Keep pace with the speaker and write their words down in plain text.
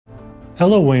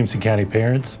Hello, Williamson County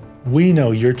parents. We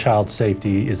know your child's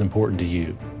safety is important to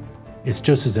you. It's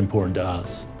just as important to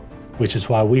us, which is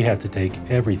why we have to take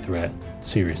every threat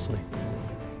seriously.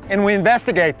 And we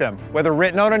investigate them, whether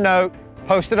written on a note,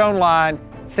 posted online,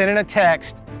 sent in a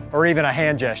text, or even a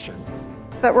hand gesture.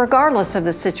 But regardless of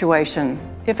the situation,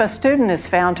 if a student is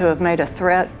found to have made a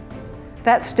threat,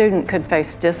 that student could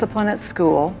face discipline at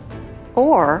school,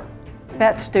 or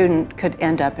that student could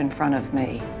end up in front of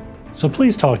me. So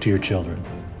please talk to your children.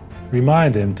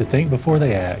 Remind them to think before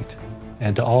they act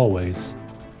and to always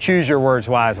choose your words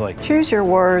wisely. Choose your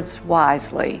words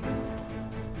wisely.